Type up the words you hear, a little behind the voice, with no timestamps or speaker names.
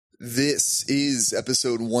This is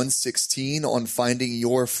episode 116 on finding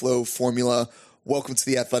your flow formula. Welcome to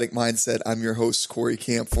the Athletic Mindset. I'm your host, Corey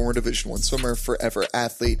Camp, former Division I swimmer, forever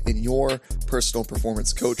athlete, and your personal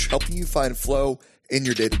performance coach, helping you find flow in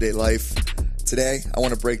your day-to-day life. Today, I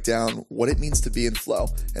want to break down what it means to be in flow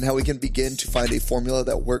and how we can begin to find a formula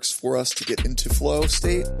that works for us to get into flow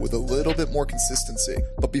state with a little bit more consistency.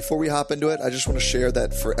 But before we hop into it, I just want to share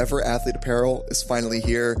that Forever Athlete Apparel is finally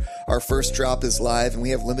here. Our first drop is live and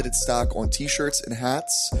we have limited stock on t-shirts and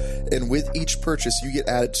hats. And with each purchase, you get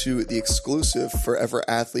added to the exclusive Forever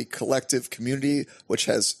Athlete Collective community, which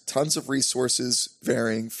has tons of resources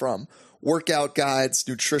varying from workout guides,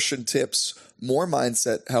 nutrition tips, more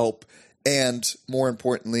mindset help, and more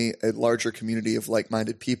importantly, a larger community of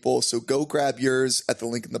like-minded people. So go grab yours at the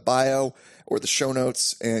link in the bio or the show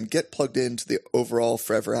notes and get plugged into the overall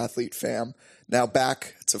Forever Athlete fam. Now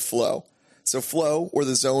back to flow. So flow, or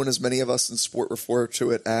the zone as many of us in sport refer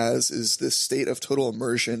to it as, is this state of total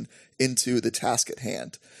immersion into the task at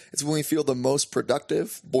hand. It's when we feel the most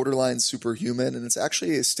productive, borderline superhuman, and it's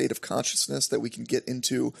actually a state of consciousness that we can get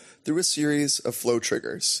into through a series of flow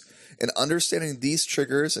triggers. And understanding these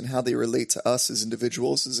triggers and how they relate to us as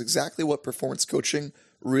individuals is exactly what performance coaching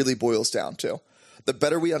really boils down to. The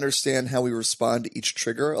better we understand how we respond to each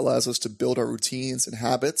trigger allows us to build our routines and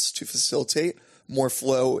habits to facilitate more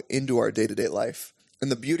flow into our day-to-day life.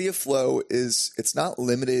 And the beauty of flow is it's not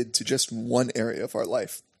limited to just one area of our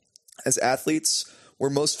life. As athletes, we're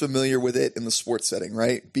most familiar with it in the sports setting,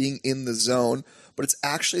 right? Being in the zone, but it's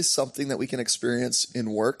actually something that we can experience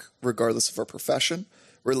in work, regardless of our profession,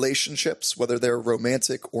 relationships, whether they're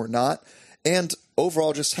romantic or not, and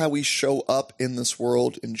overall just how we show up in this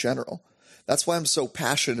world in general. That's why I'm so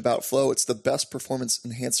passionate about flow. It's the best performance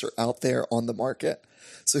enhancer out there on the market.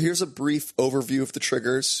 So here's a brief overview of the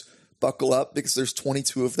triggers. Buckle up because there's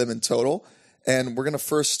 22 of them in total. And we're going to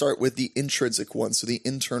first start with the intrinsic ones, so the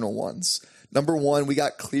internal ones. Number one, we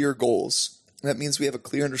got clear goals. That means we have a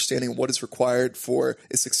clear understanding of what is required for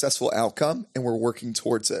a successful outcome, and we're working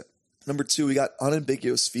towards it. Number two, we got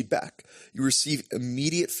unambiguous feedback. You receive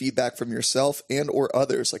immediate feedback from yourself and or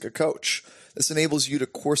others like a coach. This enables you to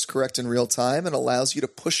course correct in real time and allows you to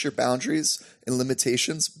push your boundaries and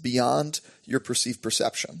limitations beyond your perceived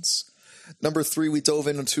perceptions. Number three, we dove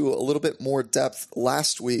into a little bit more depth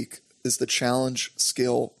last week is the challenge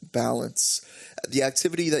skill balance. The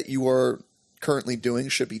activity that you are currently doing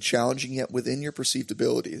should be challenging yet within your perceived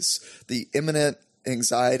abilities. The imminent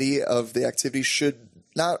anxiety of the activity should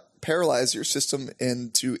not paralyze your system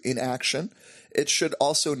into inaction. It should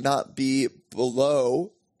also not be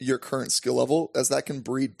below your current skill level, as that can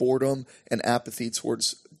breed boredom and apathy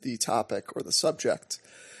towards the topic or the subject.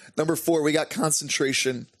 Number four, we got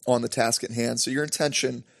concentration on the task at hand. So your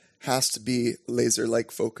intention has to be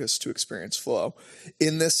laser-like focus to experience flow.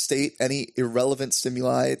 In this state, any irrelevant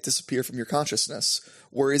stimuli disappear from your consciousness.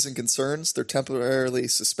 Worries and concerns, they're temporarily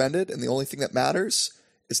suspended, and the only thing that matters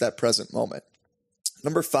is that present moment.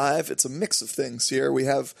 Number five, it's a mix of things here. We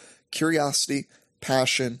have curiosity,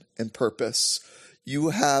 passion, and purpose. You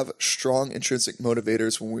have strong intrinsic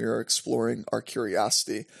motivators when we are exploring our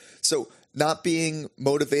curiosity. So not being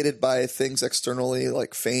motivated by things externally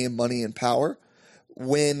like fame, money, and power,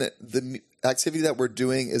 when the activity that we're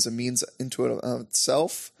doing is a means into it of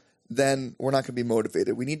itself, then we're not going to be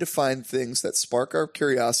motivated. We need to find things that spark our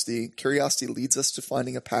curiosity. Curiosity leads us to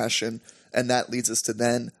finding a passion, and that leads us to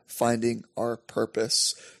then finding our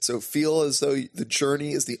purpose. So feel as though the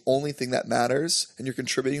journey is the only thing that matters and you're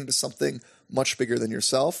contributing to something much bigger than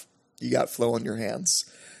yourself. You got flow on your hands.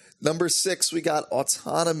 Number six, we got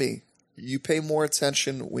autonomy. You pay more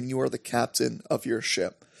attention when you are the captain of your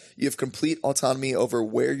ship. You have complete autonomy over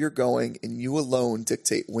where you're going, and you alone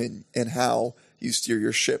dictate when and how you steer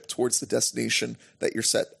your ship towards the destination that you're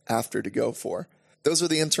set after to go for. Those are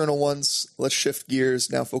the internal ones. Let's shift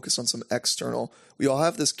gears, now focus on some external. We all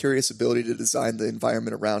have this curious ability to design the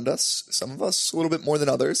environment around us. Some of us a little bit more than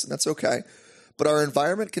others, and that's okay. But our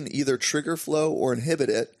environment can either trigger flow or inhibit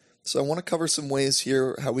it. So I want to cover some ways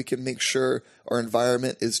here how we can make sure our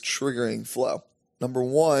environment is triggering flow. Number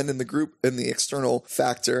one in the external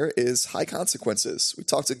factor is high consequences. We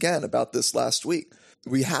talked again about this last week.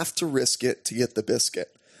 We have to risk it to get the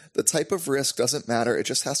biscuit. The type of risk doesn't matter. It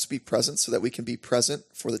just has to be present so that we can be present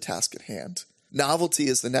for the task at hand. Novelty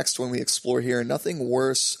is the next one we explore here. Nothing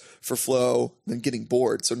worse for flow than getting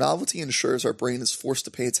bored. So novelty ensures our brain is forced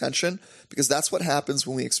to pay attention because that's what happens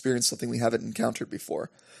when we experience something we haven't encountered before.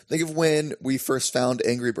 Think of when we first found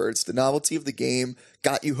Angry Birds. The novelty of the game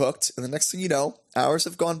got you hooked, and the next thing you know, hours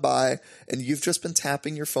have gone by, and you've just been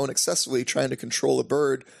tapping your phone excessively trying to control a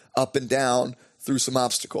bird up and down through some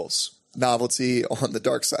obstacles. novelty on the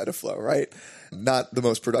dark side of flow, right? Not the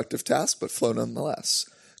most productive task, but flow nonetheless.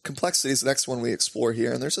 Complexity is the next one we explore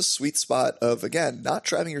here, and there's a sweet spot of, again, not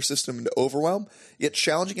driving your system into overwhelm, yet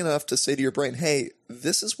challenging enough to say to your brain, hey,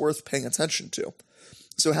 this is worth paying attention to.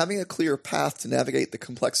 So having a clear path to navigate the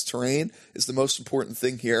complex terrain is the most important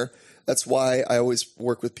thing here. That's why I always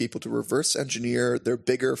work with people to reverse engineer their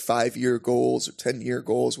bigger 5-year goals or 10-year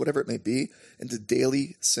goals, whatever it may be, into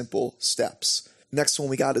daily simple steps. Next one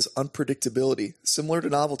we got is unpredictability. Similar to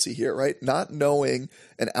novelty here, right? Not knowing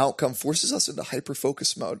an outcome forces us into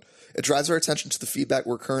hyper-focus mode. It drives our attention to the feedback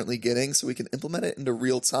we're currently getting so we can implement it into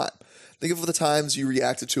real time. Think of the times you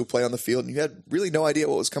reacted to a play on the field and you had really no idea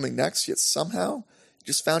what was coming next, yet somehow you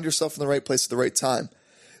just found yourself in the right place at the right time.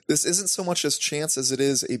 This isn't so much as chance as it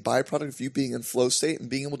is a byproduct of you being in flow state and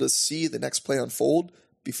being able to see the next play unfold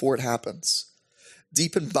before it happens.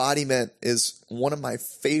 Deep embodiment is one of my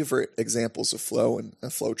favorite examples of flow and a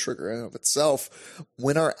flow trigger in and of itself.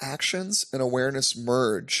 When our actions and awareness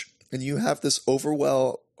merge and you have this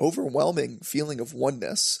overwhelming feeling of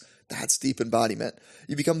oneness, that's deep embodiment.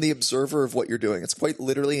 You become the observer of what you're doing. It's quite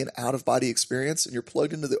literally an out-of-body experience, and you're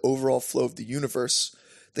plugged into the overall flow of the universe.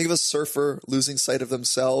 Think of a surfer losing sight of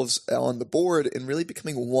themselves on the board and really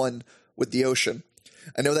becoming one with the ocean.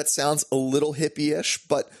 I know that sounds a little hippie-ish,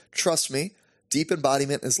 but trust me, deep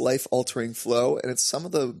embodiment is life-altering flow, and it's some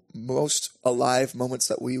of the most alive moments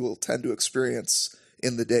that we will tend to experience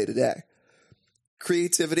in the day-to-day.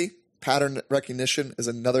 Creativity, pattern recognition is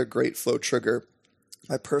another great flow trigger.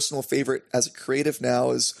 My personal favorite as a creative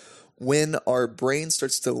now is when our brain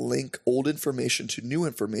starts to link old information to new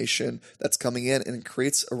information that's coming in and it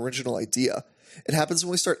creates original idea. It happens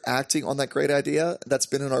when we start acting on that great idea that's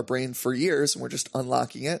been in our brain for years and we're just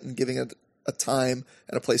unlocking it and giving it a time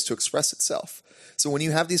and a place to express itself. So when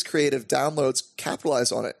you have these creative downloads,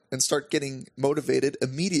 capitalize on it and start getting motivated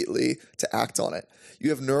immediately to act on it. You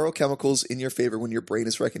have neurochemicals in your favor when your brain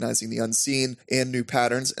is recognizing the unseen and new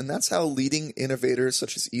patterns, and that's how leading innovators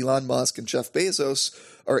such as Elon Musk and Jeff Bezos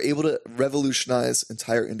are able to revolutionize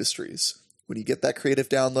entire industries. When you get that creative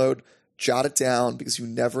download, jot it down because you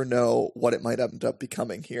never know what it might end up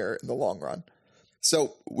becoming here in the long run.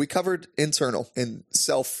 So we covered internal and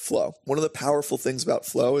self-flow. One of the powerful things about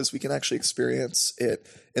flow is we can actually experience it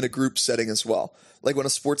in a group setting as well. Like when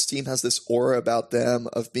a sports team has this aura about them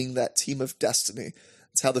of being that team of destiny.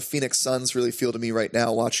 It's how the Phoenix Suns really feel to me right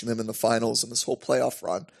now, watching them in the finals and this whole playoff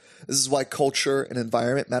run. This is why culture and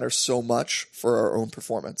environment matter so much for our own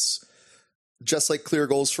performance. Just like clear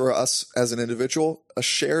goals for us as an individual, a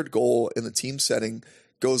shared goal in the team setting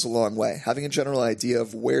goes a long way. Having a general idea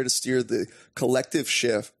of where to steer the collective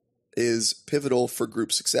shift is pivotal for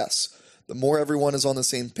group success. The more everyone is on the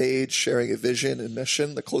same page, sharing a vision and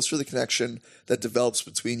mission, the closer the connection that develops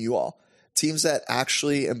between you all. Teams that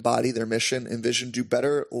actually embody their mission and vision do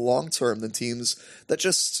better long-term than teams that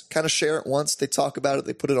just kind of share it once, they talk about it,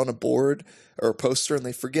 they put it on a board or a poster, and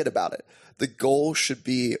they forget about it. The goal should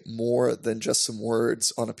be more than just some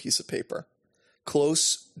words on a piece of paper.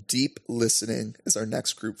 Close, deep listening is our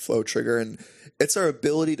next group flow trigger, and it's our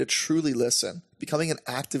ability to truly listen, becoming an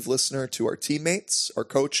active listener to our teammates, our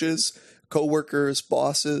coaches, coworkers,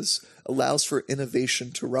 bosses, allows for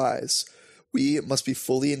innovation to rise. We must be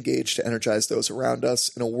fully engaged to energize those around us.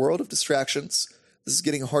 In a world of distractions, this is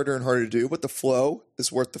getting harder and harder to do, but the flow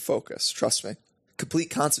is worth the focus, trust me. Complete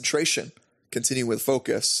concentration, continue with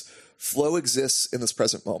focus. Flow exists in this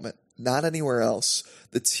present moment, not anywhere else.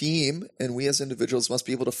 The team and we as individuals must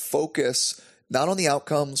be able to focus not on the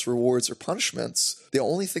outcomes, rewards, or punishments. The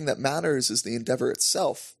only thing that matters is the endeavor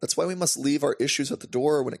itself. That's why we must leave our issues at the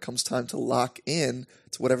door when it comes time to lock in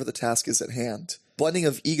to whatever the task is at hand. Blending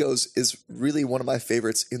of egos is really one of my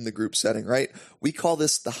favorites in the group setting, right? We call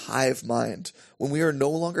this the hive mind. When we are no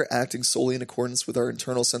longer acting solely in accordance with our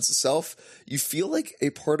internal sense of self, you feel like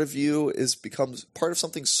a part of you becomes part of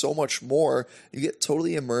something so much more. You get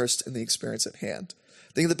totally immersed in the experience at hand.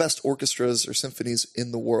 Think of the best orchestras or symphonies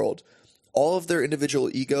in the world. All of their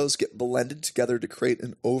individual egos get blended together to create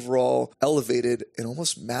an overall elevated and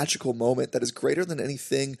almost magical moment that is greater than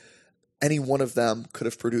anything any one of them could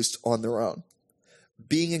have produced on their own.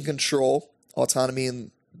 Being in control, autonomy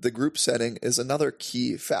in the group setting is another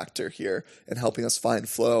key factor here in helping us find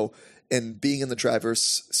flow and being in the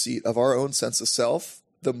driver's seat of our own sense of self.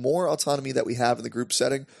 The more autonomy that we have in the group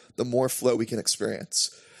setting, the more flow we can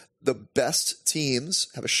experience. The best teams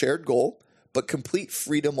have a shared goal, but complete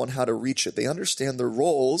freedom on how to reach it. They understand their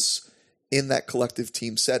roles in that collective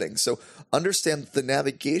team setting. So understand the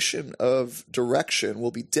navigation of direction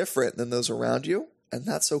will be different than those around you, and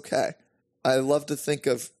that's okay. I love to think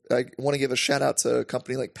of, I want to give a shout out to a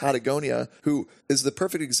company like Patagonia, who is the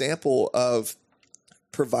perfect example of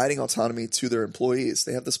providing autonomy to their employees.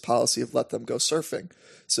 They have this policy of let them go surfing.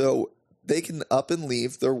 So they can up and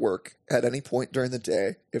leave their work at any point during the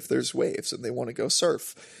day if there's waves and they want to go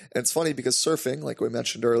surf. And it's funny because surfing, like we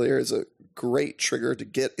mentioned earlier, is a great trigger to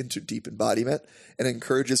get into deep embodiment and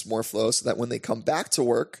encourages more flow so that when they come back to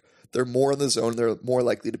work, they're more in the zone, they're more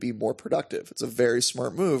likely to be more productive. It's a very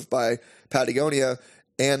smart move by Patagonia,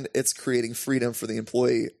 and it's creating freedom for the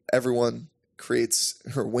employee. Everyone creates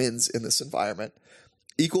or wins in this environment.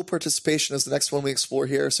 Equal participation is the next one we explore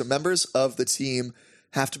here. So members of the team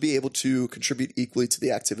have to be able to contribute equally to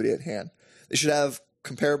the activity at hand. They should have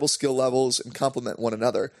comparable skill levels and complement one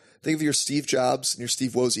another. Think of your Steve Jobs and your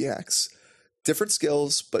Steve Wozniaks. Different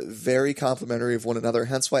skills, but very complementary of one another,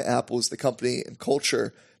 hence why Apple is the company and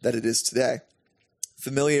culture that it is today.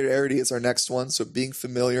 Familiarity is our next one, so being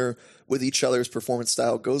familiar with each other's performance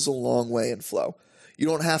style goes a long way in flow. You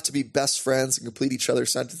don't have to be best friends and complete each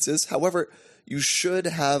other's sentences. However, you should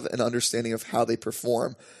have an understanding of how they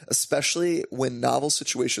perform, especially when novel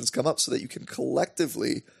situations come up so that you can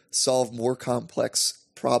collectively solve more complex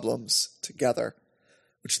problems together,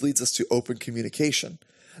 which leads us to open communication.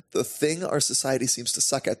 The thing our society seems to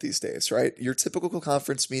suck at these days, right? Your typical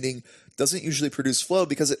conference meeting doesn't usually produce flow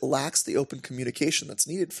because it lacks the open communication that's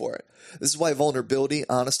needed for it. This is why vulnerability,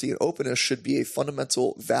 honesty, and openness should be a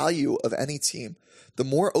fundamental value of any team. The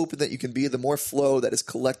more open that you can be, the more flow that is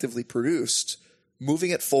collectively produced.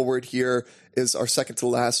 Moving it forward here is our second to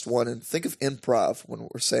last one. And think of improv when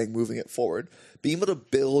we're saying moving it forward. Being able to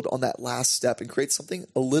build on that last step and create something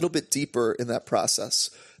a little bit deeper in that process.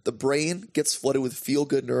 The brain gets flooded with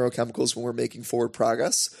feel-good neurochemicals when we're making forward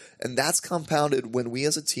progress, and that's compounded when we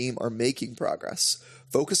as a team are making progress.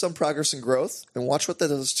 Focus on progress and growth, and watch what that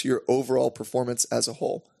does to your overall performance as a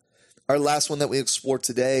whole. Our last one that we explore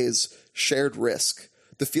today is shared risk.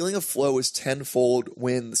 The feeling of flow is tenfold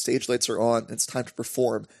when the stage lights are on and it's time to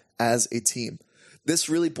perform as a team. This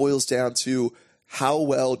really boils down to how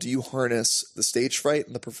well do you harness the stage fright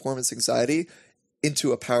and the performance anxiety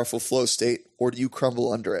into a powerful flow state, or do you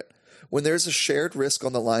crumble under it? When there's a shared risk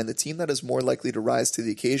on the line, the team that is more likely to rise to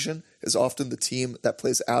the occasion is often the team that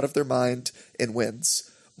plays out of their mind and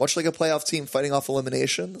wins. Much like a playoff team fighting off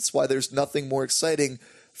elimination, that's why there's nothing more exciting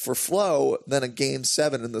for flow than a Game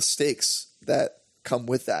 7 and the stakes that come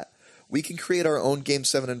with that. We can create our own Game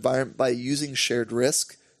 7 environment by using shared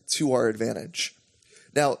risk to our advantage.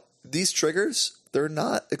 Now, these triggers, they're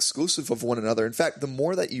not exclusive of one another. In fact, the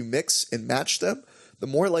more that you mix and match them, the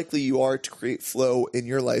more likely you are to create flow in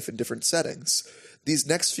your life in different settings. These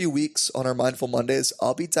next few weeks on our Mindful Mondays,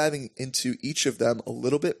 I'll be diving into each of them a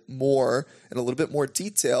little bit more in a little bit more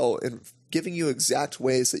detail and giving you exact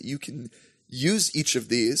ways that you can use each of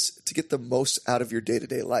these to get the most out of your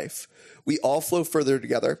day-to-day life. We all flow further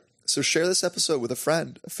together, so share this episode with a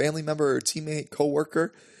friend, a family member, or a teammate,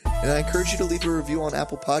 coworker, and I encourage you to leave a review on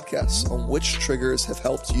Apple Podcasts on which triggers have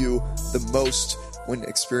helped you the most when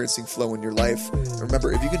experiencing flow in your life.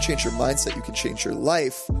 Remember, if you can change your mindset, you can change your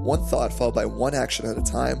life. One thought followed by one action at a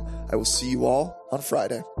time. I will see you all on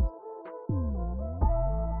Friday.